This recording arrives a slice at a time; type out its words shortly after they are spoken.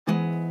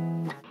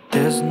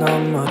There's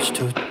not much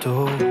to do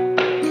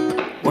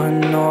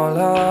when all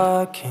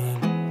I can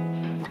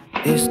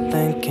is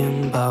thinking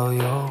about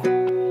you.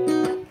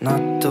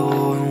 Not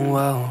doing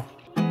well,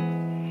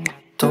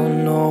 don't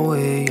know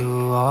where you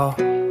are,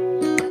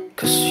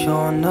 'cause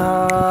you're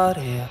not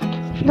here.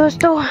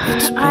 दोस्तों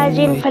आज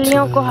इन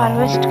फलियों को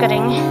harvest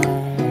करेंगे।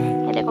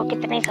 ये देखो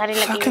कितनी सारी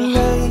लगी हुई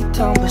हैं।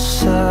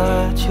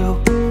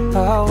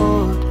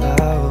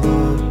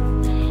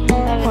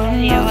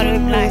 और भी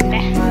प्लांट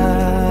है,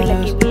 भी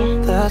लगी हुई है।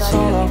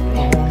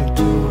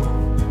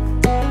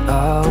 I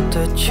hope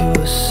that you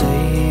are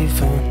safe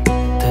and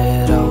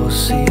that I will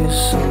see you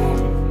soon.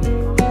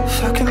 If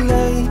I can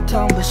lay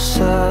down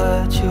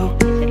beside you,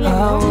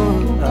 I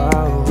would, I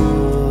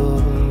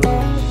would,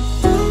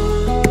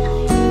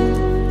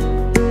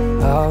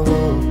 I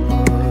would,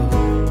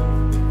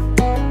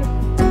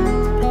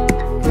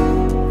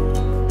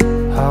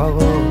 I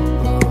would.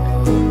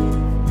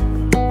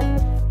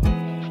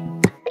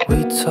 We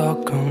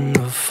talk on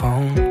the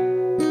phone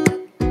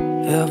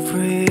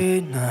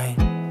every night.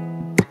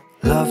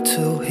 Love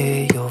to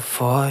hear your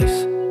voice.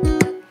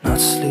 Not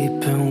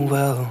sleeping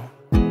well.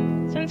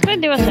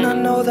 And I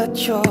know that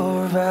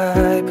you're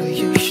right, but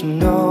you should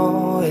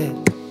know it.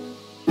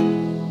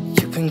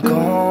 You've been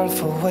gone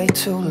for way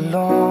too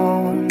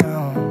long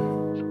now.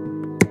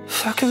 If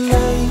I can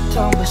lay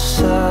down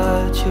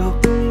beside you,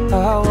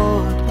 I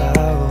would,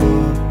 I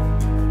would.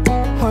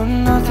 When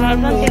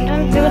nothing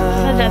really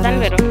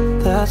matters,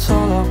 that's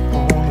all I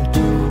wanna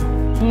do.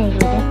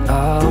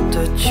 I hope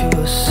that you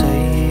are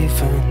safe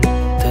and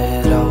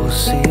that I will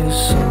see you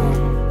soon.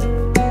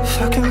 If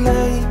I can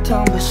lay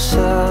down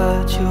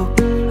beside you,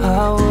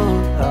 I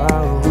would,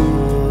 I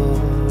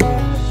would.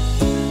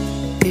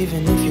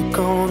 Even if you're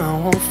gone, I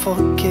won't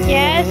forget.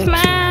 Yes,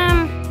 ma'am.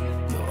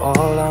 You're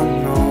all I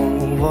know,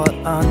 what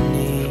I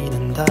need,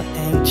 and that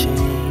ain't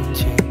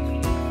changing.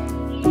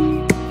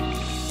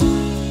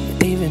 And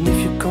even if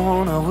you're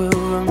gone, I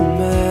will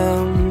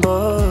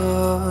remember.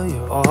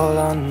 You're all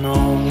I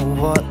know,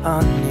 what I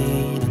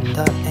need, and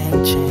that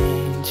ain't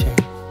changing.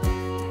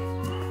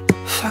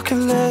 If I can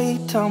lay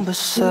down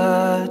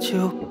beside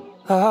you,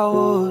 I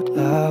would,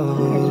 I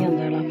would.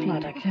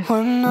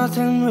 When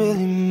nothing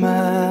really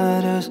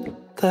matters,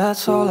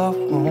 that's all I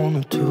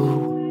wanna do.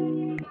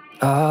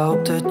 I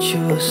hope that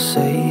you are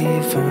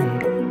safe and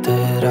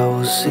that I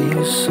will see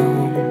you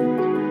soon.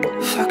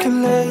 If I can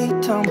lay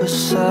down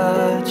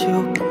beside you,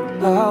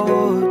 I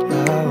would,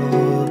 I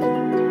would.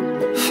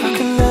 If I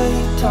can lay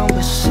down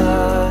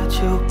beside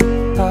you,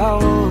 I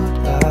would,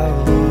 I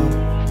would.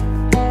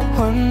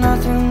 When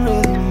nothing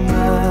really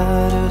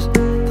matters,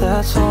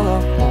 that's all I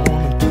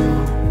wanna do.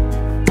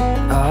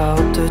 I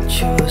hope that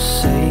you are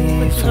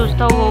safe and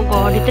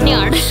that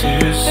I will see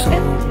you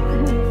soon.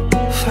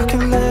 If I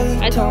can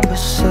lay down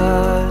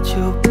beside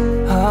you,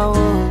 I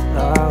would,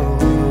 I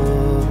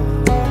would,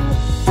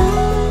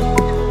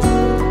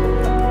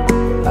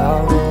 I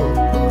would,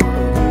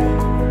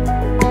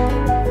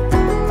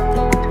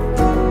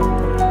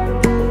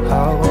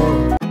 I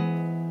would.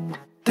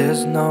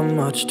 There's not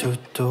much to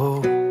do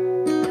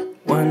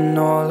when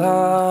all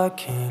I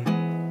can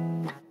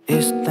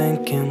is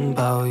thinking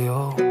about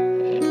you.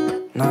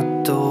 Not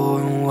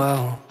doing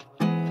well,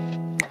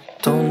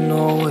 don't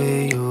know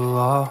where you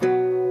are,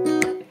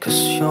 'cause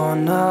you're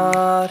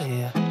not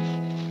here.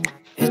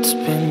 It's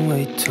been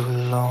way too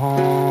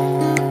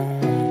long.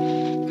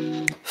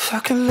 If I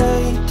can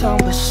lay down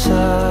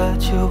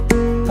beside you,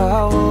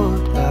 I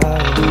would, I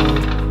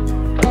would.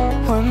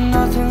 When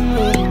nothing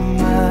really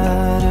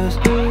matters,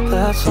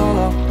 that's all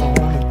I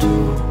wanna do.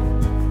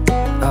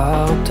 I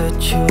hope that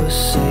you are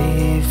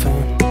safe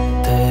and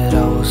that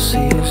I will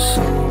see you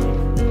soon.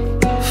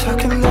 If I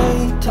can lay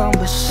down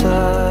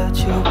beside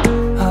you,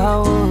 I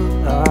would,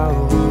 I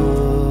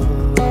would,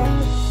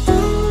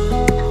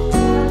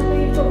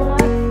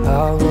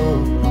 I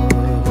would,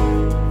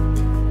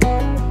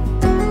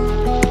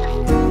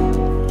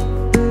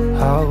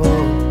 I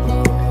would.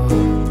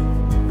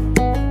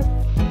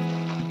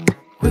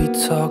 We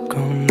talk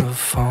on the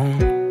phone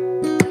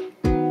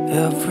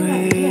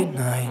every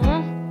night.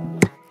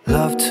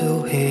 Love to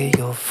hear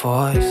your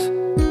voice.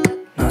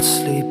 Not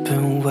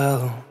sleeping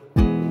well.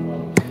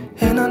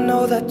 And I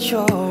know that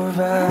you're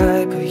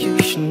right, but you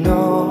should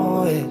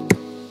know it.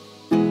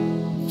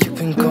 You've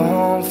been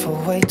gone for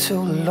way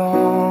too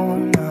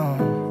long now.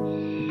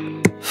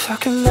 If I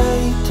can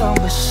lay down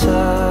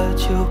beside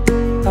you,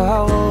 I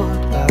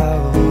would, I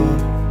would.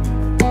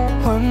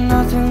 When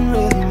nothing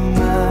really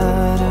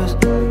matters,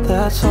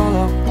 that's all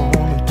I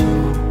wanna do.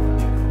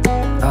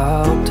 I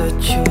hope that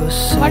you are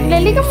safe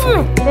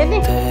and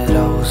that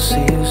I will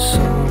see you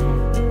soon.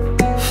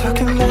 If I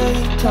can lay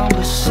down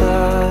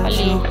beside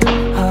you,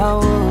 I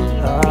would,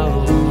 I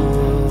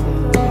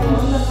would.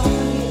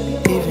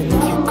 Even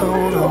if you're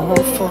gone, I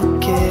won't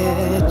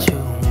forget you.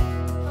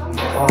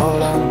 All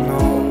I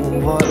know,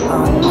 what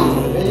I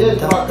need,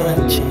 that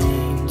ain't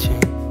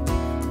changing.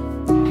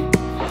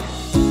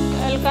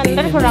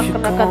 Even if you're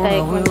gone, I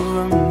will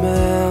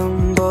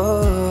remember.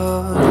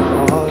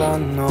 All I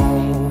know,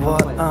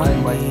 what I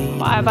need,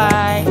 that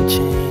ain't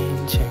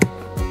changing.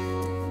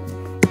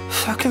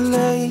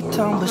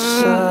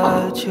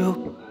 beside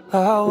you,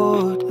 I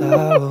would.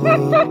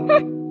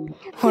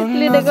 When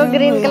nothing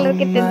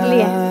really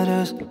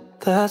matters,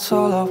 that's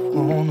all I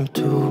wanna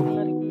do.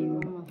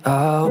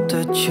 I hope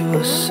that you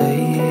are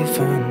safe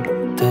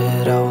and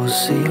that I will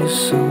see you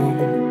soon.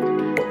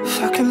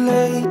 If I could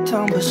lay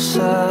down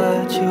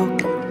beside you,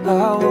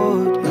 I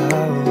would.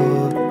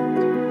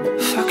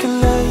 If I could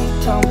lay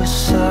down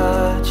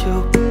beside you,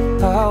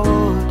 I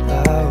would.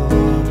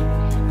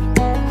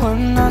 When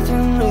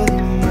nothing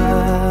really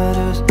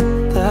matters,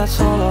 that's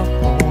all I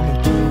wanna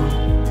do.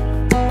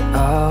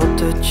 I hope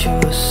that you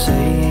are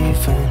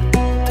safe and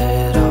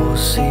that I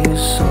will see you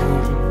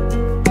soon.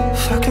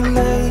 If I could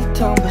lay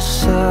down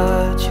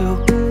beside you,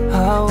 I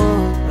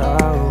would. I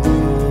would.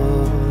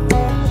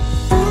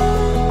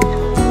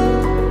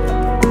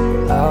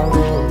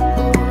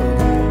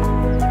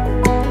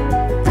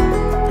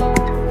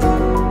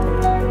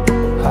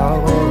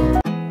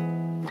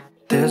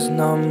 There's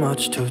not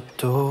much to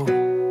do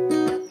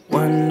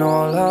when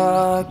all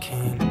I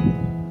can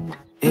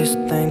is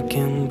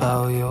thinking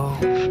about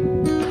you.